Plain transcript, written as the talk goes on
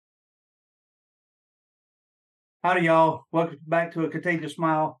Howdy, y'all. Welcome back to A Contagious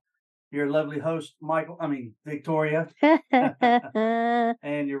Smile. Your lovely host, Victoria,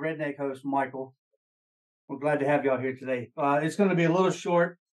 and your redneck host, Michael. We're glad to have y'all here today. It's going to be a little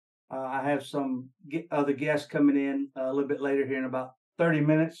short. I have some other guests coming in a little bit later here in about 30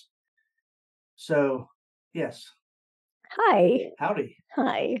 minutes. So, yes, Hi. howdy.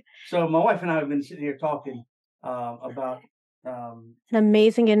 Hi. So, my wife and I have been sitting here talking about An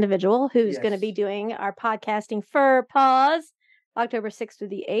amazing individual who's going to be yes, doing our podcasting for Pause October 6th through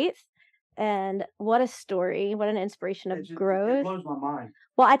the 8th. And what a story, what an inspiration it of just it growth. blows my mind.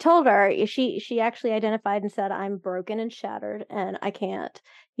 Well, I told her she actually identified and said, I'm broken and shattered and I can't,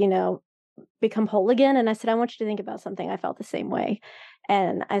 become whole again. And I said, I want you to think about something. I felt the same way.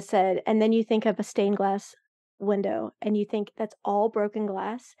 And I said, and then you think of a stained glass window and you think that's all broken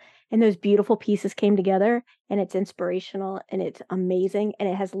glass and those beautiful pieces came together and it's inspirational and it's amazing and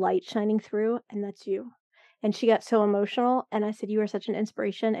it has light shining through and that's you. And she got so emotional and I said, you are such an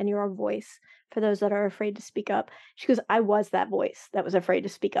inspiration and you're a voice for those that are afraid to speak up. She goes, I was that voice that was afraid to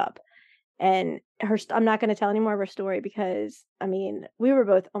speak up. And I'm not going to tell any more of her story because, we were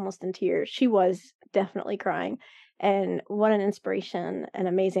both almost in tears. She was definitely crying. And what an inspiration, an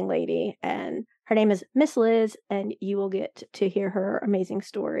amazing lady. And her name is Miss Liz, and you will get to hear her amazing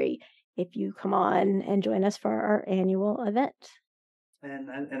story if you come on and join us for our annual event. And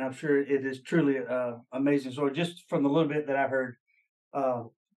I'm sure it is truly amazing story. Just from the little bit that I heard, uh,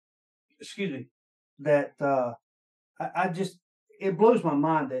 excuse me, that I just it blows my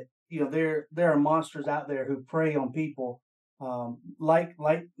mind that there are monsters out there who prey on people, like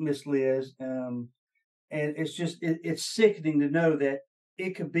Miss Liz, and it's sickening to know that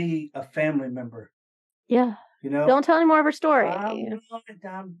it could be a family member. Yeah. You know, Don't tell any more of her story.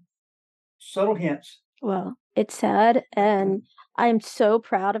 I'm subtle hints. Well, it's sad, and I'm so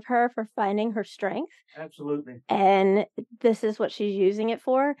proud of her for finding her strength. Absolutely. And this is what she's using it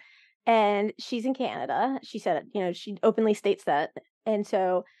for. And she's in Canada. She said, she openly states that. And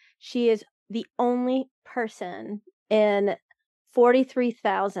so she is the only person in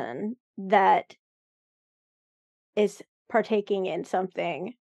 43,000 that is partaking in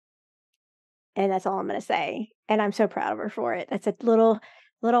something. And that's all I'm going to say. And I'm so proud of her for it. That's a little,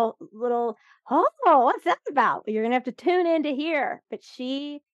 oh, what's that about? You're going to have to tune in to hear. But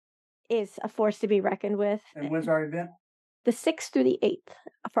she is a force to be reckoned with. And when's our event? The 6th through the 8th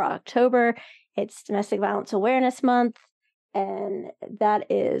for October. It's Domestic Violence Awareness Month, and that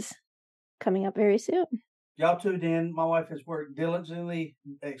is coming up very soon. Y'all tuned in. My wife has worked diligently,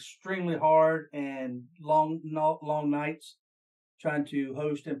 extremely hard, and long nights trying to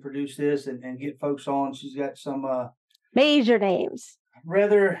host and produce this and get folks on. She's got some major names,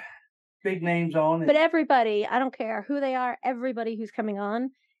 rather big names on. But everybody, I don't care who they are, everybody who's coming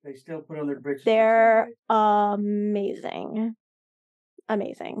on, they still put on their britches. They're amazing.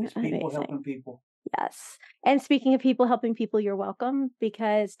 Amazing. It's people helping people. Yes. And speaking of people helping people, you're welcome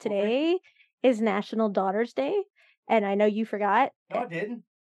because today is National Daughters Day. And I know you forgot. No, I didn't.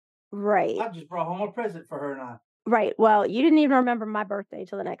 Right. I just brought home a present for her and I. Right. Well, you didn't even remember my birthday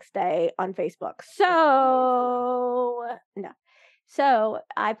till the next day on Facebook. So, no. So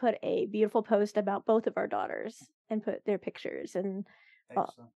I put a beautiful post about both of our daughters and put their pictures and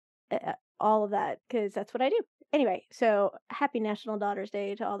all of that because that's what I do. Anyway, so happy National Daughters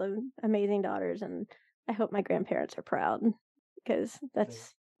Day to all the amazing daughters. And I hope my grandparents are proud because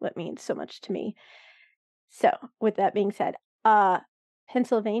that's what means so much to me. So with that being said,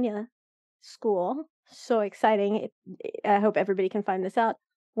 Pennsylvania school, so exciting. I hope everybody can find this out.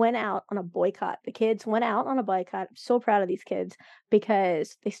 Went out on a boycott. The kids went out on a boycott. I'm so proud of these kids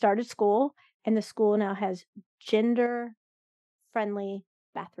because they started school and the school now has gender friendly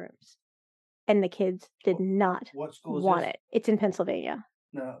bathrooms. And the kids did not want it. It's in Pennsylvania.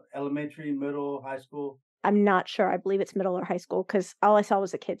 No, elementary, middle, high school. I'm not sure. I believe it's middle or high school because all I saw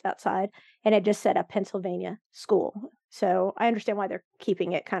was the kids outside and it just said a Pennsylvania school. So I understand why they're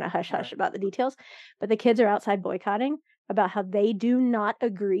keeping it kind of hush-hush about the details. But the kids are outside boycotting about how they do not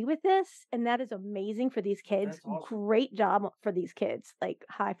agree with this. And that is amazing for these kids. Awesome. Great job for these kids. Like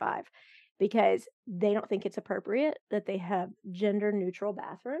high five. Because they don't think it's appropriate that they have gender neutral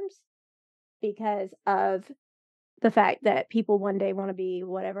bathrooms because of the fact that people one day want to be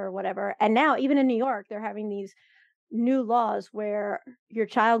whatever. And now even in New York, they're having these new laws where your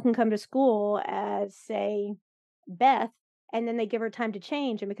child can come to school as, say, Beth, and then they give her time to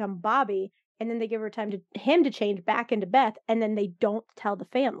change and become Bobby, and then they give her time to him to change back into Beth, and then they don't tell the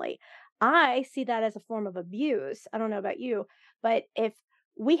family. I see that as a form of abuse. I don't know about you, but if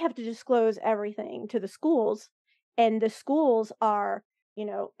we have to disclose everything to the schools, and the schools are,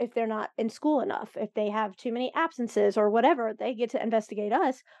 if they're not in school enough, if they have too many absences or whatever, they get to investigate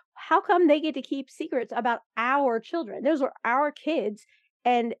us. How come they get to keep secrets about our children? Those are our kids,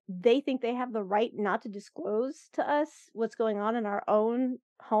 and they think they have the right not to disclose to us what's going on in our own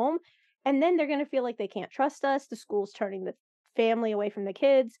home. And then they're going to feel like they can't trust us. The school's turning the family away from the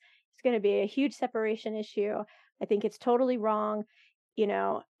kids. It's going to be a huge separation issue. I think it's totally wrong,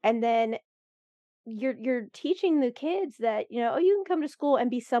 and then you're teaching the kids that, oh, you can come to school and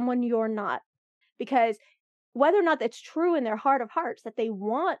be someone you're not. Because whether or not that's true in their heart of hearts that they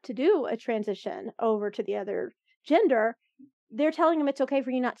want to do a transition over to the other gender, they're telling them it's okay for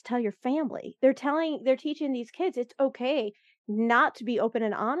you not to tell your family. They're teaching these kids it's okay not to be open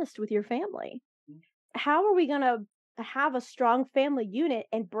and honest with your family. How are we going to have a strong family unit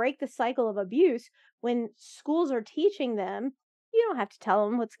and break the cycle of abuse when schools are teaching them you don't have to tell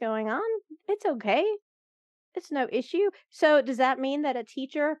them what's going on? It's okay. It's no issue. So does that mean that a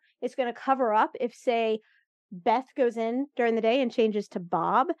teacher is going to cover up if, say, Beth goes in during the day and changes to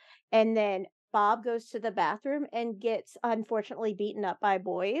Bob, and then Bob goes to the bathroom and gets unfortunately beaten up by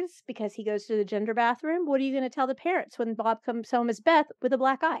boys because he goes to the gender bathroom? What are you going to tell the parents when Bob comes home as Beth with a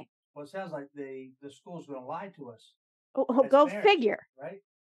black eye? Well, it sounds like the school's going to lie to us. Oh, go parents, figure. Right?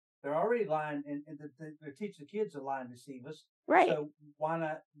 They're already lying, and they're teaching the kids to lie and deceive us. Right. So why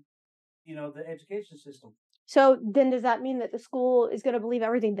not, the education system? So then does that mean that the school is going to believe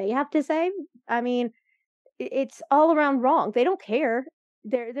everything they have to say? I mean, it's all around wrong. They don't care.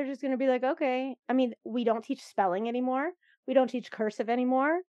 They're just going to be like, okay. I mean, we don't teach spelling anymore. We don't teach cursive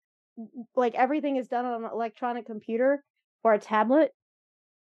anymore. Like everything is done on an electronic computer or a tablet.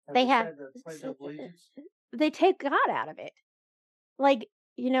 They take God out of it. Like,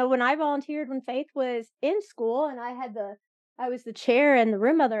 when I volunteered when Faith was in school and I was the chair and the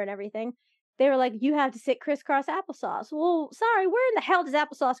room mother and everything, they were like, you have to sit crisscross applesauce. Well, sorry, where in the hell does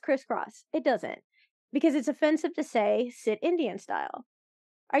applesauce crisscross? It doesn't. Because it's offensive to say sit Indian style.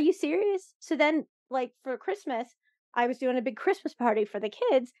 Are you serious? So then, like, for Christmas, I was doing a big Christmas party for the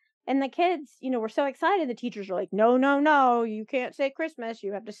kids. And the kids, were so excited. The teachers were like, no, no, no, you can't say Christmas.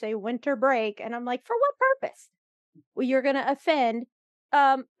 You have to say winter break. And I'm like, for what purpose? Well, you're going to offend.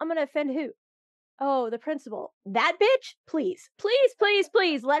 I'm going to offend who? Oh, the principal. That bitch? Please, please, please,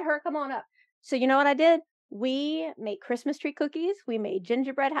 please let her come on up. So you know what I did? We made Christmas tree cookies. We made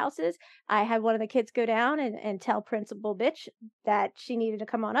gingerbread houses. I had one of the kids go down and tell Principal Bitch that she needed to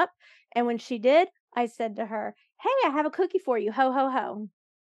come on up. And when she did, I said to her, hey, I have a cookie for you. Ho, ho, ho.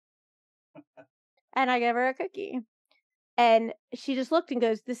 And I gave her a cookie. And she just looked and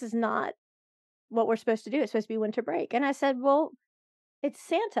goes, this is not what we're supposed to do. It's supposed to be winter break. And I said, well, it's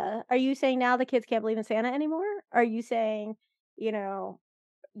Santa. Are you saying now the kids can't believe in Santa anymore? Are you saying,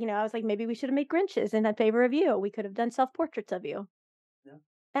 I was like, maybe we should have made Grinches in favor of you. We could have done self-portraits of you. Yeah.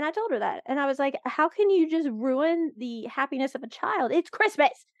 And I told her that. And I was like, how can you just ruin the happiness of a child? It's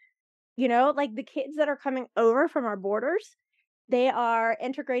Christmas. Like the kids that are coming over from our borders, they are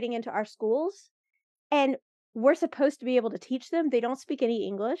integrating into our schools. And we're supposed to be able to teach them. They don't speak any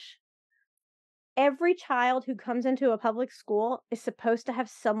English. Every child who comes into a public school is supposed to have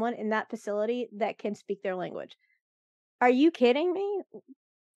someone in that facility that can speak their language. Are you kidding me?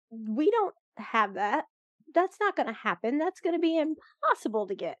 We don't have that. That's not going to happen. That's going to be impossible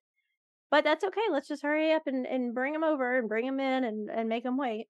to get. But that's okay. Let's just hurry up and bring them over and bring them in and make them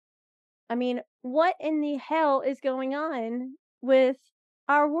wait. I mean, what in the hell is going on with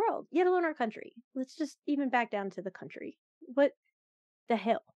our world, yet alone our country? Let's just even back down to the country. What the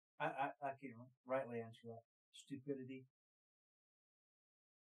hell? I can rightly answer that. Stupidity.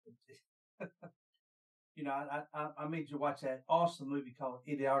 I made you watch that awesome movie called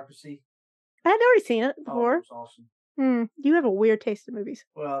Idiocracy. I had already seen it before. Oh, it was awesome. You have a weird taste in movies.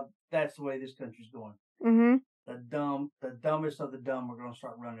 Well, that's the way this country's going. Mm-hmm. The dumbest of the dumb are going to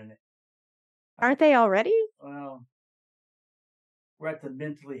start running it. Aren't they already? Well, we're at the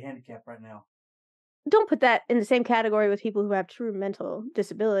mentally handicapped right now. Don't put that in the same category with people who have true mental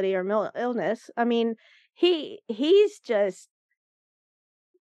disability or illness. I mean, he's just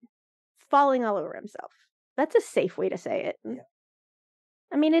falling all over himself. That's a safe way to say it. Yeah.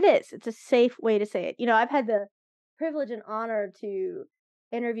 I mean, it is. It's a safe way to say it. I've had the privilege and honor to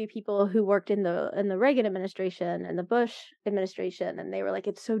interview people who worked in the Reagan administration and the Bush administration, and they were like,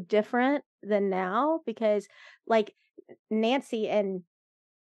 it's so different than now because, like, Nancy and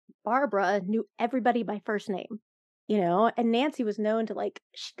Barbara knew everybody by first name, and Nancy was known to, like,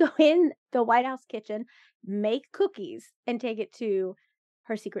 she'd go in the White House kitchen, make cookies, and take it to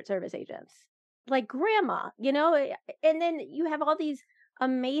her Secret Service agents. Like grandma, and then you have all these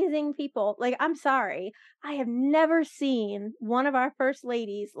amazing people. Like, I'm sorry, I have never seen one of our first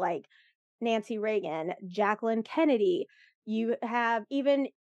ladies like Nancy Reagan, Jacqueline Kennedy. You have even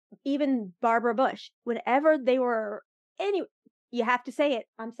Barbara Bush. Whenever they were any, you have to say it.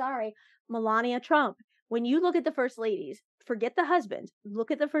 I'm sorry, Melania Trump. When you look at the first ladies, forget the husbands,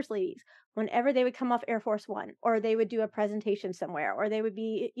 look at the first ladies. Whenever they would come off Air Force One, or they would do a presentation somewhere, or they would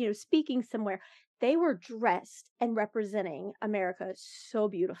be, speaking somewhere, they were dressed and representing America so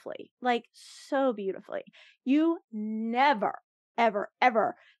beautifully, like so beautifully. You never, ever,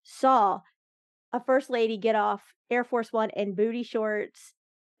 ever saw a first lady get off Air Force One in booty shorts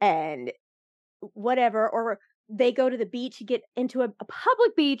and whatever, or they go to the beach, get into a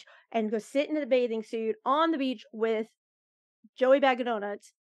public beach and go sit in a bathing suit on the beach with Joey Bag of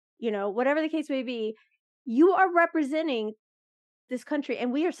Donuts, whatever the case may be. You are representing this country,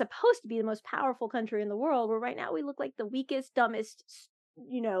 and we are supposed to be the most powerful country in the world, where right now we look like the weakest, dumbest,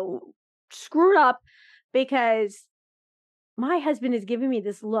 screwed up, because my husband is giving me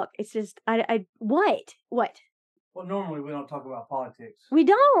this look. It's just, what? Well, normally we don't talk about politics. We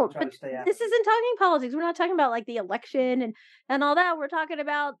don't, Try but to stay out this of it. isn't talking politics. We're not talking about like the election and all that. We're talking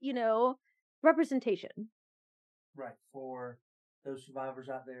about, representation. Right. For those survivors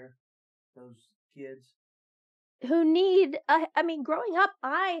out there, those kids. Who need, growing up,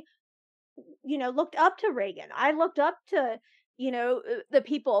 I, looked up to Reagan. I looked up to, the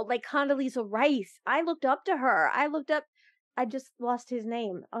people like Condoleezza Rice. I looked up to her. I just lost his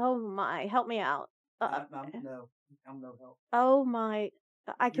name. Oh my, help me out. I'm no help. Oh my,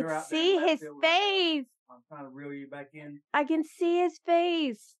 I can You're out see there in his left field. face. I'm trying to reel you back in. I can see his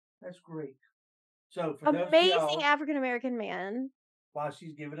face. That's great. So for those of Amazing y'all, African American man. while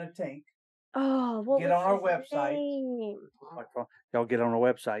she's giving a tank, Oh, what get was on our his website. name? Y'all get on our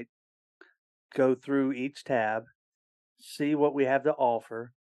website. Go through each tab. See what we have to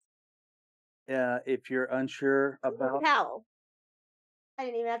offer. If you're unsure about, Powell. I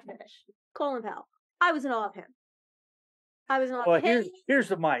didn't even have to finish. Colin Powell. I was in awe of him. well, here's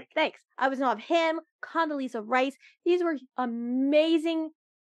the mic. Thanks. I was in awe of him, Condoleezza Rice. These were amazing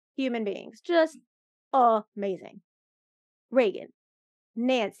human beings. Just amazing. Reagan,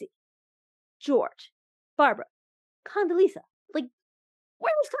 Nancy, George, Barbara, Condoleezza. Like,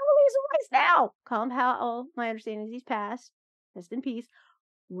 where's Condoleezza Rice now? Colin Powell, my understanding is he's passed. Rest in peace.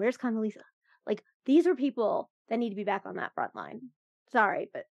 Where's Condoleezza? Like, these are people that need to be back on that front line. Sorry,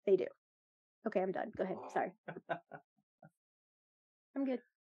 but they do. Okay, I'm done. Go ahead. Sorry. I'm good.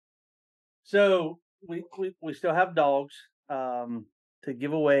 So we still have dogs to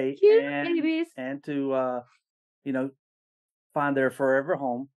give away. Cute and, babies. And to find their forever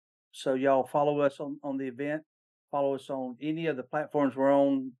home. So y'all follow us on the event. Follow us on any of the platforms we're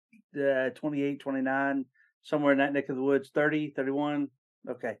on, 28, 29, somewhere in that neck of the woods, 30, 31.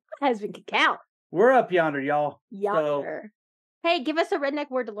 Okay. My husband can count. We're up yonder, y'all. Yonder. Hey, give us a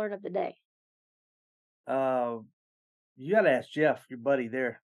redneck word to learn of the day. You got to ask Jeff, your buddy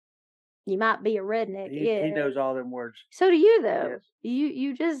there. You might be a redneck. Yeah. He knows all them words. So do you, though. Yes.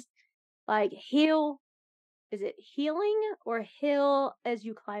 You just like heal. Is it healing or heal as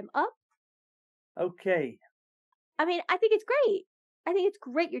you climb up? Okay. I mean, I think it's great. I think it's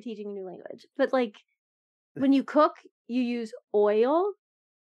great you're teaching a new language. But like when you cook, you use oil.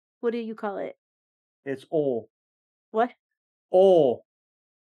 What do you call it? It's oil. What? Oil.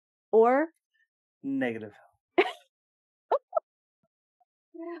 Or? Negative.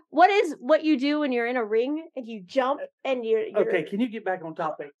 What is what you do when you're in a ring and you jump and you're okay, can you get back on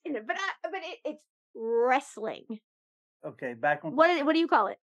topic? But it's wrestling. Okay, back on. What do you call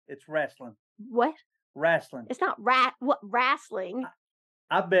it? It's wrestling. What? Wrestling. It's not wrestling.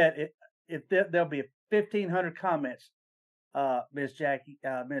 I bet there'll be 1,500 comments, Miss Jackie,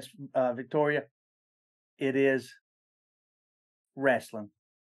 Miss Victoria. It is wrestling.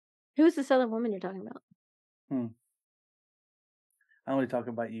 Who's the Southern woman you're talking about? I only talk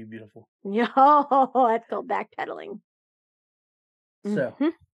about you, beautiful. No, that's called backpedaling. So,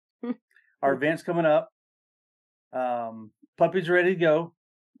 our event's coming up. Puppies are ready to go.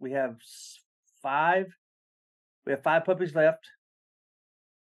 We have 5 puppies left.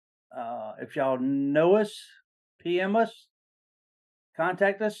 If y'all know us, PM us,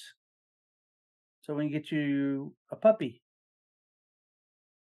 contact us, so we can get you a puppy.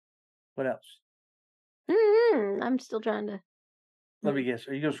 What else? I'm still trying to. Let me guess.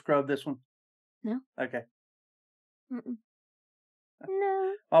 Are you gonna scrub this one? No. Okay.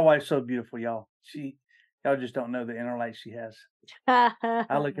 No. My wife's so beautiful, y'all. Y'all just don't know the inner light she has.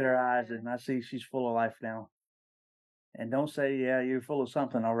 I look at her eyes and I see she's full of life now. And don't say, yeah, you're full of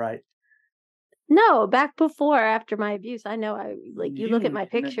something, all right. No, back before, after my abuse, I know you look at my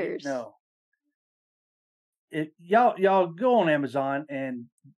pictures. No. Y'all go on Amazon and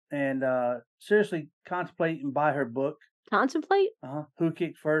seriously contemplate and buy her book. Contemplate? Who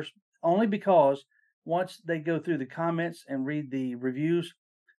Kicked First? Only because once they go through the comments and read the reviews,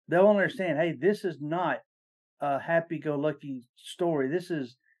 they'll understand, hey, this is not a happy-go-lucky story. This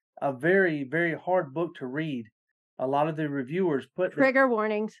is a very, very hard book to read. A lot of the reviewers put trigger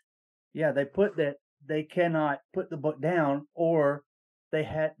warnings. Yeah, they put that they cannot put the book down, or they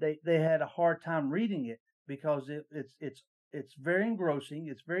had a hard time reading it because it's very engrossing.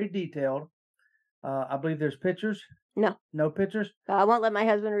 It's very detailed. I believe there's pictures. No pictures. I won't let my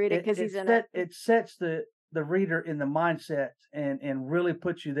husband read it because he's in it. It sets the reader in the mindset and really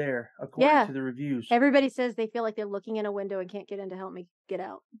puts you there according to the reviews. Everybody says they feel like they're looking in a window and can't get in to help me get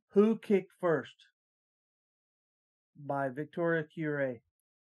out. Who Kicked First by Victoria Cura.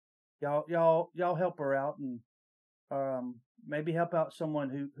 Y'all help her out and maybe help out someone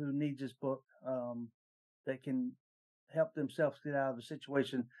who needs this book that can help themselves get out of the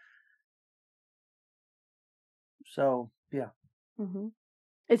situation. So yeah. Mm-hmm.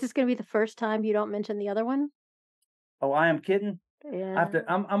 Is this going to be the first time you don't mention the other one? Oh, I Am Kidding. Yeah.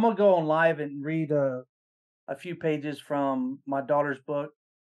 I'm gonna go on live and read a few pages from my daughter's book.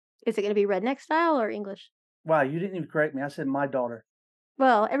 Is it going to be redneck style or English? Wow, you didn't even correct me. I said my daughter.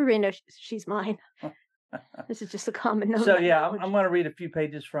 Well, everybody knows she's mine. This is just a common known. So yeah, I'm going to read a few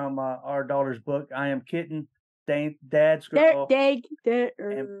pages from our daughter's book. I Am Kitten, Dad's Girl. Dang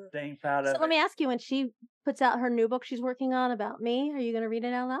proud of it. So let me ask you, when she puts out her new book she's working on about me, are you going to read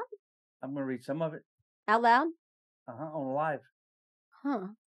it out loud? I'm going to read some of it. Out loud? On live.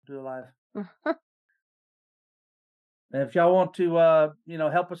 Do it live. And if y'all want to,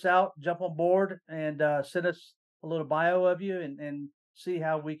 help us out, jump on board and send us a little bio of you and see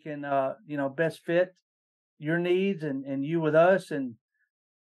how we can, best fit your needs and you with us. And,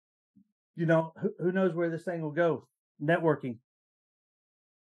 who knows where this thing will go. Networking.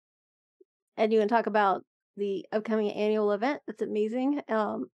 And you can talk about the upcoming annual event. That's amazing.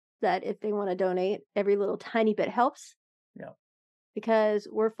 That if they want to donate, every little tiny bit helps. Yeah. Because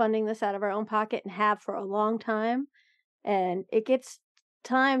we're funding this out of our own pocket and have for a long time. And it gets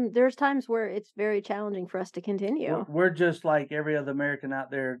time. There's times where it's very challenging for us to continue. We're just like every other American out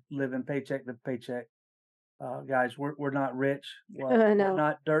there living paycheck to paycheck. Guys, we're not rich. No. We're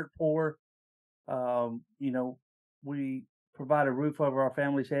not dirt poor. We provide a roof over our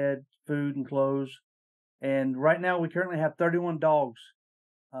family's head, food and clothes. And right now we currently have 31 dogs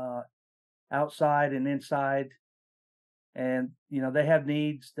outside and inside. And, they have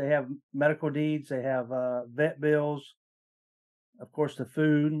needs. They have medical needs. They have vet bills. Of course, the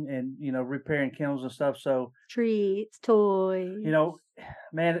food and, repairing kennels and stuff. So treats, toys.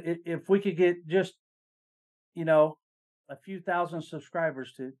 Man, if we could get just, a few thousand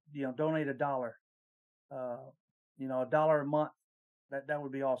subscribers to, donate $1, $1 a month, that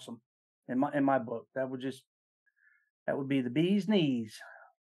would be awesome. In my book, that would be the bee's knees.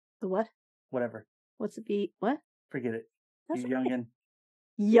 The what? Whatever. What's the bee? What? Forget it. That's you youngin.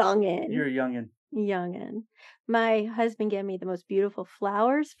 Youngin. You're a youngin. Youngin. My husband gave me the most beautiful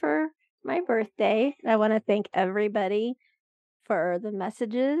flowers for my birthday. I want to thank everybody for the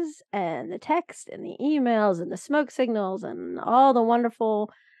messages and the text and the emails and the smoke signals and all the wonderful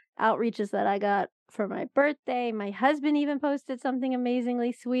outreaches that I got for my birthday. My husband even posted something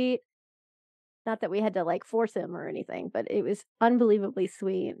amazingly sweet. Not that we had to force him or anything, but it was unbelievably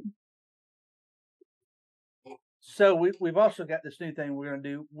sweet. So we've also got this new thing we're going to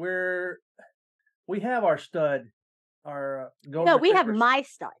do. We have our stud, our golden. No, we have my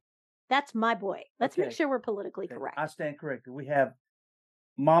stud. That's my boy. Let's make sure we're politically correct. I stand corrected. We have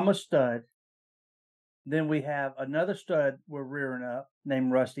Mama Stud. Then we have another stud we're rearing up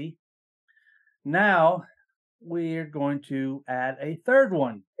named Rusty. Now we're going to add a third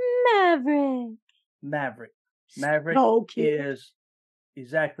one. Maverick. So cute. Is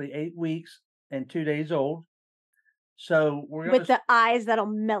exactly 8 weeks and 2 days old. So we're with the eyes that'll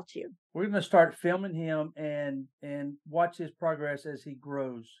melt you. We're going to start filming him and watch his progress as he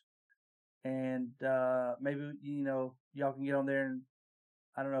grows. And maybe y'all can get on there, and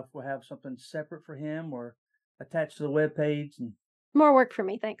I don't know if we'll have something separate for him or attached to the webpage. And more work for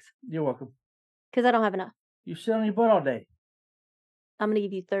me, thanks. You're welcome. Because I don't have enough. You sit on your butt all day. I'm going to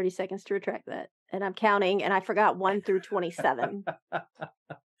give you 30 seconds to retract that. And I'm counting, and I forgot 1 through 27.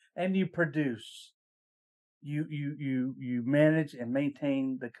 And you produce. You manage and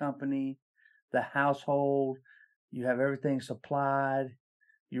maintain the company, the household. You have everything supplied.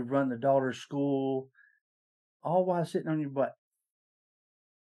 You run the daughter's school, all while sitting on your butt.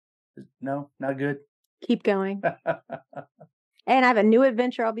 No, not good. Keep going. And I have a new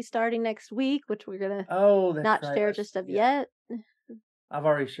adventure I'll be starting next week, which we're gonna Oh, that's not right. share just of yet. I've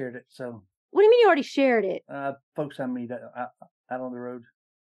already shared it. So, What do you mean you already shared it? folks I meet out on the road.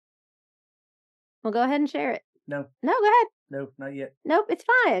 Well, go ahead and share it. No, No, go ahead. no, not yet. Nope, it's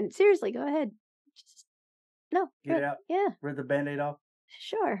fine. Seriously, go ahead. Just no. Get it out. Yeah, Rip the Band-Aid off.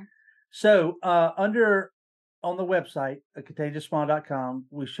 sure. So, on the website, contagiousmile.com,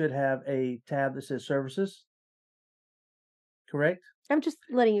 we should have a tab that says services, correct? I'm just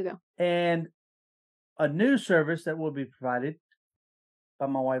letting you go. And a new service that will be provided by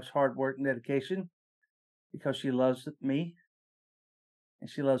my wife's hard work and dedication because she loves me and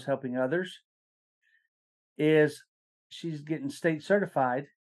she loves helping others is she's getting state certified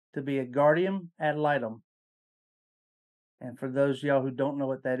to be a guardian ad litem. And for those of y'all who don't know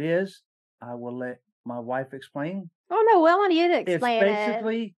what that is, I will let my wife explain. Oh no, well, I want you to It's explain it.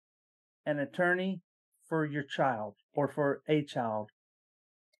 basically an attorney for your child or for a child.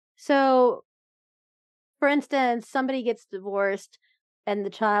 So, for instance, somebody gets divorced and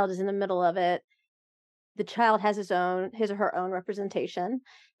the child is in the middle of it. The child has his or her own representation,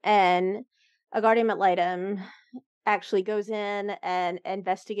 and a guardian ad litem actually goes in and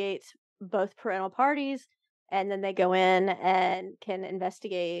investigates both parental parties, and then they go in and can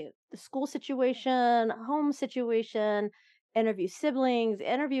investigate the school situation, home situation, interview siblings,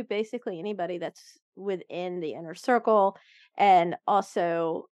 interview basically anybody that's within the inner circle, and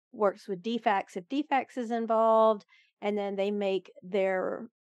also works with defects if defects is involved, and then they make their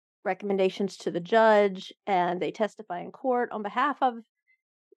recommendations to the judge and they testify in court on behalf of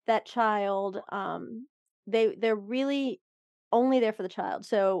that child. They're really only there for the child.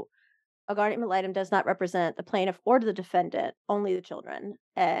 So a guardian ad litem does not represent the plaintiff or the defendant, only the children.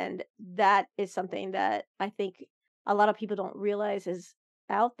 And that is something that I think a lot of people don't realize is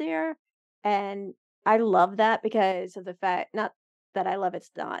out there. And I love that because of the fact, not that I love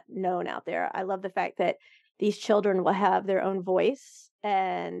it's not known out there. I love the fact that these children will have their own voice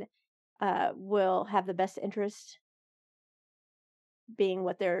and will have the best interest being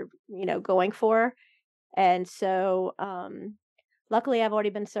what they're, going for. And so, luckily, I've already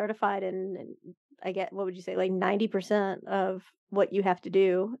been certified, and I get, what would you say, like 90% of what you have to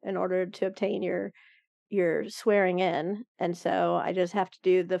do in order to obtain your swearing in. And so I just have to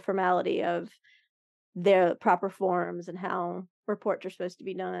do the formality of their proper forms and how reports are supposed to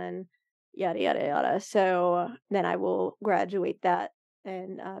be done, yada yada yada. So then I will graduate that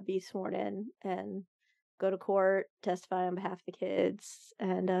and be sworn in and go to court, testify on behalf of the kids,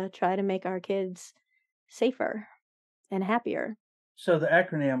 and try to make our kids safer and happier. So the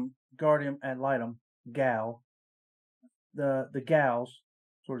acronym guardian ad litem, GAL, the gals,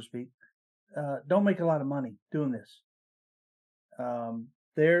 so to speak, don't make a lot of money doing this.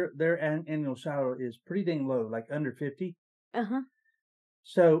 Their annual salary is pretty dang low, like under 50. Uh-huh.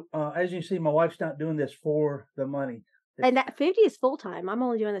 So as you see, my wife's not doing this for the money. And that 50 is full time. I'm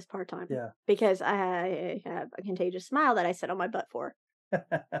only doing this part time. Yeah. Because I have a contagious smile that I sit on my butt for.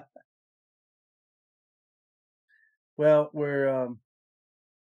 Well, we're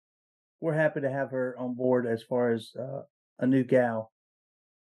happy to have her on board as far as a new gal,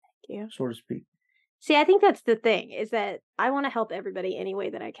 Thank you. so to speak. See, I think that's the thing, is that I want to help everybody any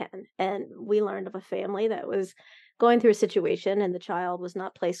way that I can. And we learned of a family that was going through a situation and the child was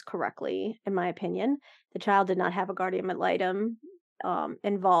not placed correctly, in my opinion. The child did not have a guardian ad litem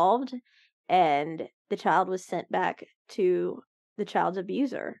involved, and the child was sent back to the child's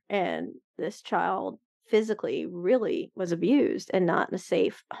abuser. And this child physically really was abused and not in a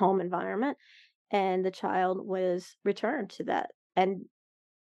safe home environment. And the child was returned to that. And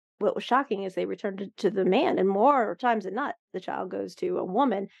what was shocking is they returned it to the man, and more times than not, the child goes to a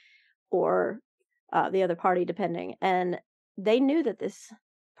woman or the other party, depending. And they knew that this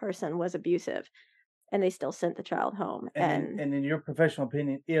person was abusive, and they still sent the child home. And in your professional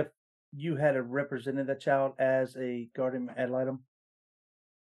opinion, if you had represented that child as a guardian ad litem,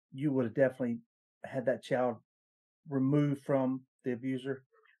 you would have definitely had that child removed from the abuser.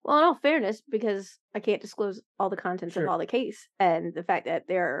 Well, in all fairness, because I can't disclose all the contents of all the case, and the fact that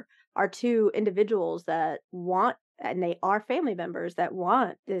there are two individuals that want, and they are family members that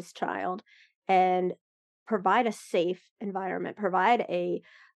want this child, and provide a safe environment, provide a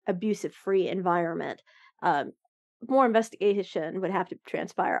abusive-free environment. More investigation would have to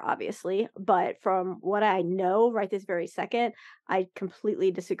transpire, obviously, but from what I know right this very second, I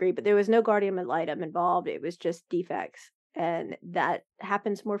completely disagree. But there was no guardian ad litem involved; it was just defects. And that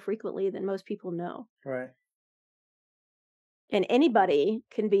happens more frequently than most people know. Right. And anybody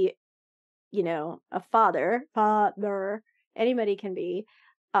can be, a father, anybody can be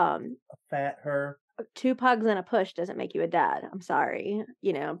A fat her. 2 pugs and a push doesn't make you a dad. I'm sorry.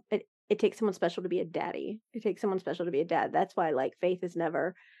 It takes someone special to be a daddy. It takes someone special to be a dad. That's why, like, Faith has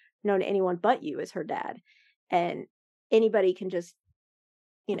never known anyone but you as her dad. And anybody can just,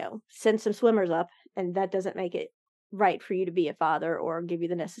 send some swimmers up, and that doesn't make it right for you to be a father or give you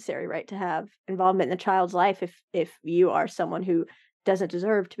the necessary right to have involvement in the child's life if you are someone who doesn't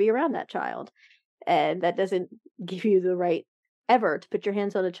deserve to be around that child. And that doesn't give you the right ever to put your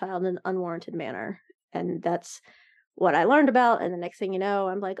hands on a child in an unwarranted manner. And that's what I learned about. And the next thing you know,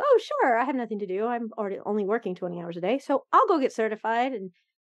 I'm like, oh, sure, I have nothing to do. I'm already only working 20 hours a day. So I'll go get certified. And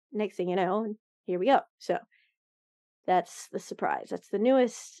next thing you know, and here we go. So that's the surprise. That's the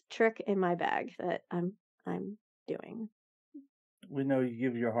newest trick in my bag that I'm doing. We know you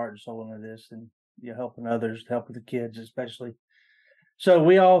give your heart and soul into this, and you're helping others, helping the kids especially. So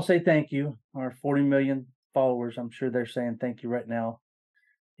we all say thank you. Our 40 million followers, I'm sure they're saying thank you right now,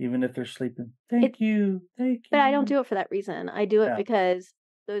 even if they're sleeping. Thank you. But I don't do it for that reason. I do it Yeah. because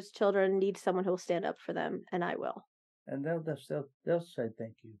those children need someone who will stand up for them, and I will. And they'll say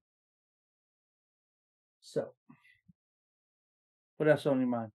thank you. So, what else on your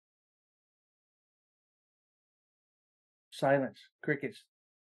mind? Silence. Crickets.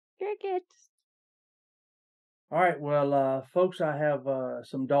 All right. Well, folks, I have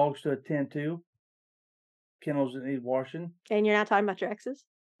some dogs to attend to. Kennels that need washing. And you're not talking about your exes?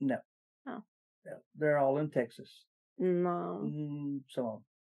 No. Oh. No, they're all in Texas. No. Some of them.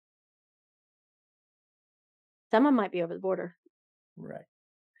 Some of them might be over the border. Right.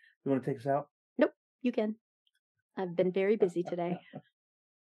 You want to take us out? Nope. You can. I've been very busy today.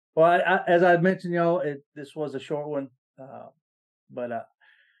 Well, as I mentioned, y'all, this was a short one, but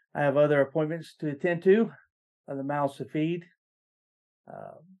I have other appointments to attend to, other mouths to feed.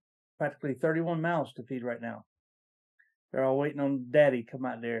 Practically 31 mouths to feed right now. They're all waiting on Daddy to come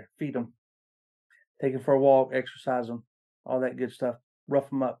out there, feed them, take them for a walk, exercise them, all that good stuff. Rough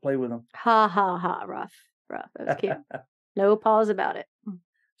them up, play with them. Ha ha ha! Rough. That was cute. No pause about it.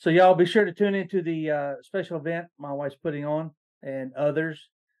 So y'all be sure to tune into the special event my wife's putting on, and others.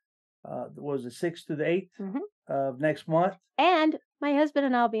 Was the 6th to the 8th of next month. And my husband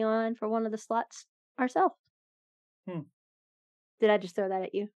and I'll be on for one of the slots ourselves. Did I just throw that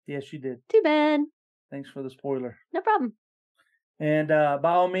at you? Yes, you did. Too bad. Thanks for the spoiler. No problem. And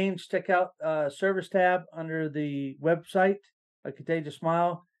by all means, check out service tab under the website, A Contagious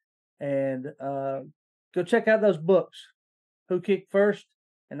Smile, and go check out those books, Who Kicked First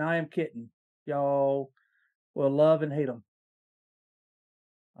and I Am Kitten. Y'all will love and hate them.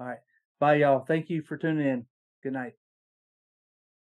 All right. Bye, y'all. Thank you for tuning in. Good night.